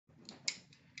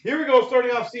Here we go,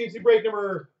 starting off CNC break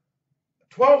number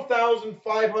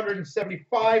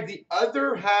 12,575, the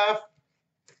other half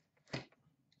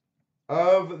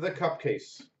of the cup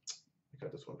case. I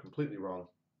got this one completely wrong.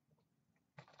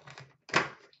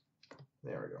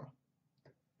 There we go.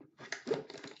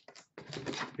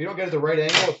 If you don't get it at the right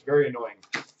angle, it's very annoying.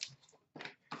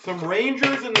 Some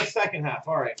Rangers in the second half.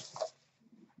 All right.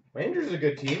 Rangers is a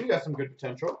good team. You got some good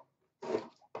potential.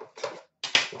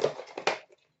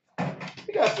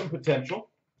 You got some potential.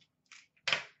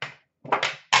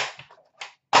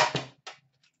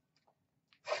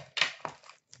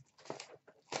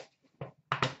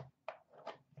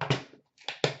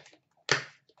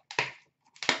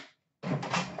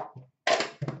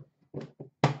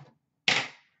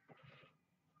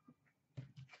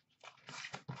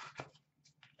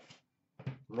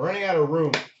 I'm running out of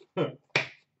room.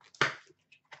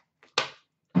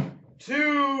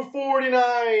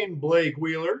 249, Blake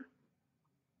Wheeler,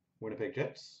 Winnipeg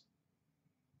Jets.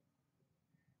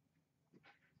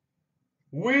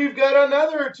 We've got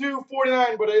another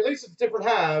 249, but at least it's different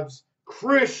halves.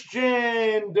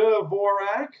 Christian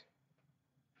Dvorak.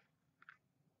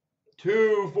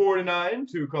 249,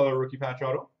 two-color rookie patch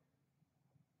auto.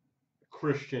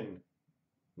 Christian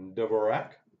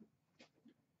Dvorak.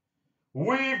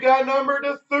 We've got number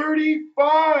to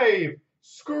 35,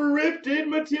 scripted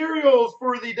materials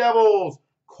for the Devils.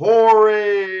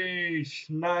 Corey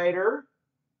Schneider.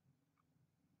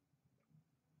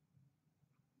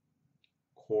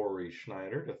 Corey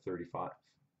Schneider to 35.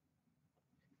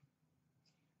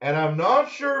 And I'm not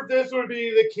sure if this would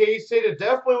be the case. It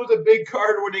definitely was a big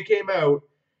card when it came out.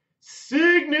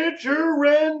 Signature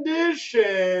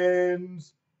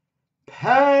renditions.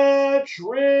 Patrick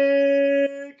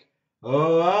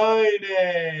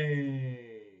Laine.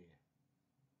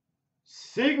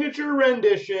 Signature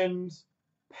renditions.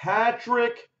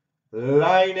 Patrick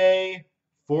Laine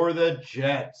for the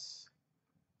Jets.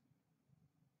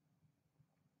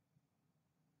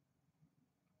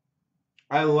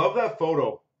 I love that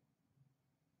photo.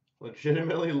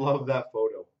 Legitimately love that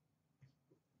photo.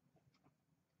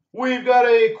 We've got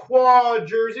a quad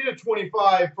jersey to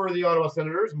 25 for the Ottawa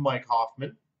Senators, Mike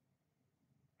Hoffman.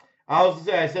 I was going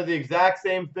to say, I said the exact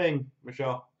same thing,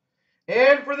 Michelle.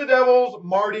 And for the Devils,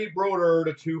 Marty Brodeur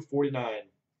to 249.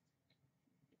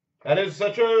 That is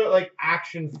such a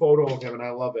action photo of him, and I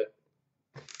love it.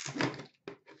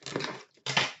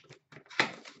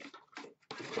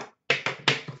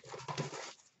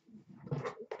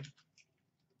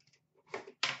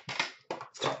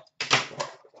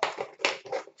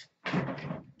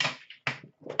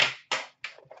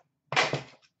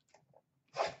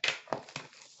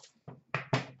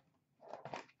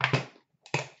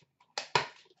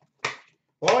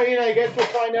 Well, I guess we'll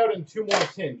find out in 2 more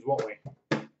tins, won't we?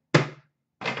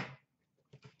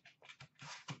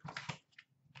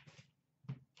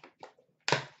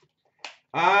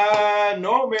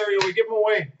 No, Mario, we give them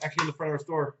away. Actually, in the front of our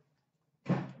store.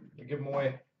 We give them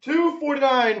away.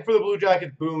 249 for the Blue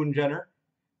Jackets, Boone Jenner.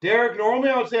 Derek, normally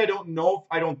I would say I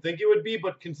don't think it would be,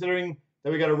 but considering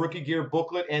that we got a rookie gear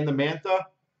booklet and the Mantha,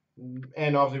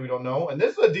 and obviously we don't know. And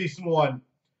this is a decent one.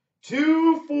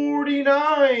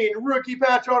 249 rookie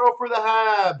patch auto for the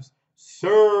Habs,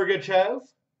 Sergachev.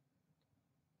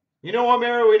 You know what,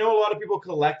 Mary? We know a lot of people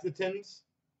collect the tins,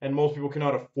 and most people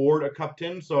cannot afford a cup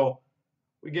tin, so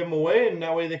we give them away, and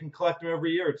that way they can collect them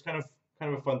every year. It's kind of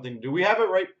a fun thing to do. We have it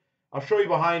right. I'll show you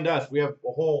behind us. We have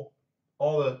all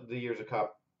the years of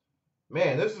cup.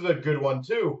 Man, this is a good one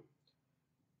too.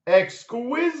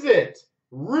 Exquisite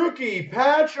rookie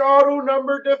patch auto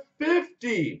number to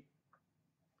 50.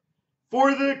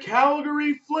 For the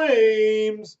Calgary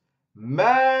Flames,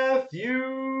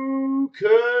 Matthew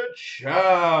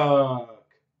Tkachuk.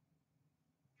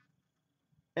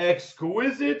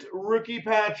 Exquisite rookie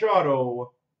patch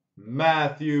auto,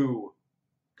 Matthew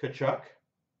Tkachuk.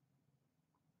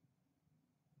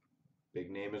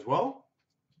 Big name as well.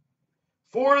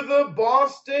 For the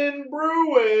Boston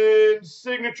Bruins,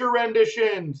 signature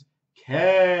renditions,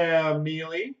 Cam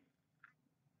Neely.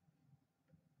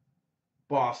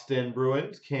 Boston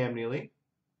Bruins, Cam Neely.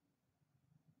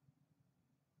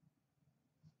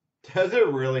 Does it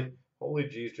really? Holy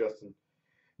jeez, Justin.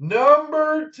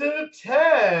 Number to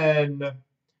 10.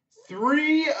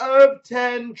 3 of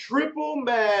 10 triple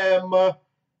mem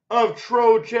of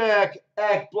Trocheck,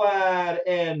 Ekblad,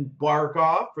 and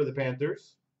Barkov for the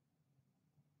Panthers.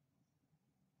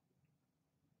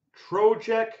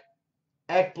 Trocheck,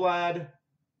 Ekblad,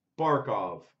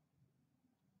 Barkov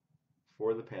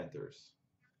for the Panthers.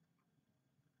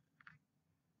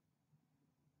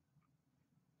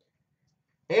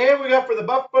 And we got for the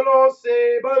Buffalo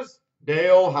Sabres,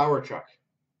 Dale Howardchuk.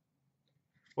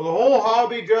 Well, the whole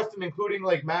hobby, Justin, including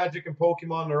like Magic and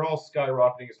Pokemon, they're all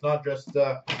skyrocketing. It's not just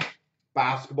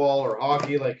basketball or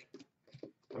hockey. Like,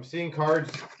 I'm seeing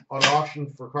cards on auction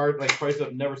for like prices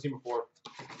I've never seen before.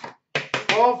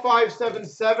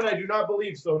 12577. I do not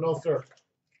believe so. No, sir.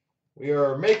 We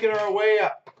are making our way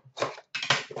up.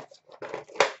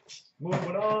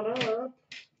 Moving on up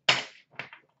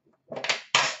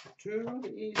to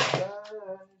the east side.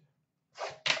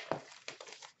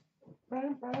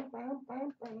 Bam, bam, bam,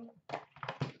 bam, bam.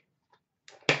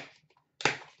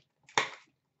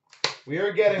 We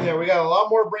are getting there. We got a lot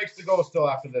more breaks to go still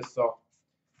after this, so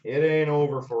it ain't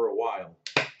over for a while.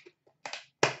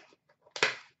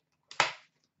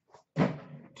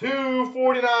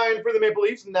 249 for the Maple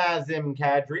Leafs, Nazem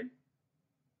Kadri.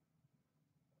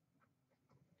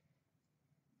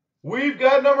 We've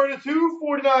got number to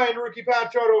 249, rookie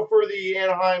patch auto for the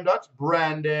Anaheim Ducks,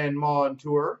 Brandon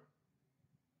Montour.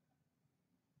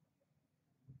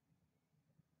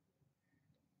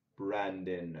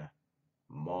 Brandon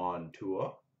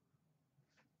Montour.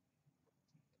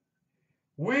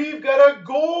 We've got a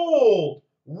gold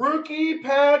rookie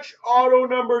patch auto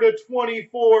number to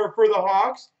 24 for the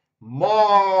Hawks,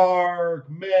 Mark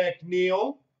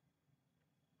McNeil.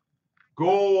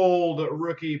 Gold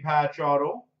rookie patch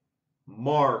auto,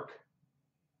 Mark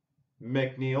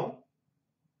McNeil.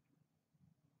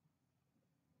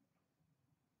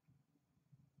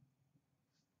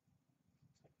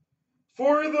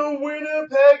 For the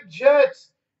Winnipeg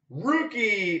Jets,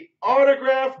 rookie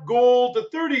autograph gold to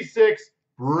 36,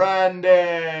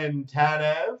 Brandon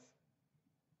Tanev.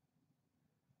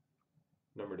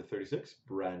 Number to 36,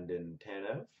 Brandon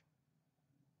Tanev.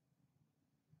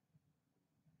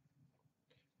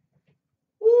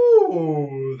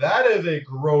 Ooh, that is a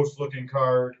gross looking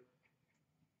card.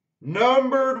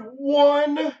 Numbered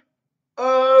 1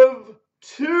 of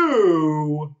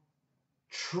 2.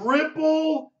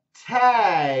 Triple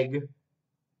tag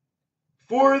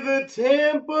for the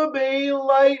Tampa Bay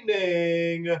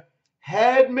Lightning,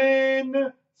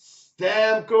 Hedman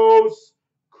Stamkos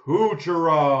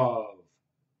Kucherov.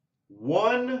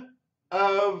 1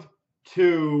 of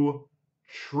 2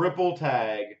 triple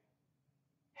tag.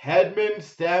 Hedman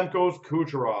Stamkos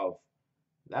Kucherov.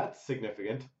 That's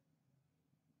significant.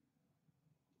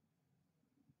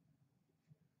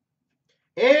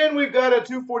 And we've got a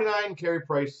 249 carry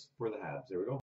price for the Habs. There we go.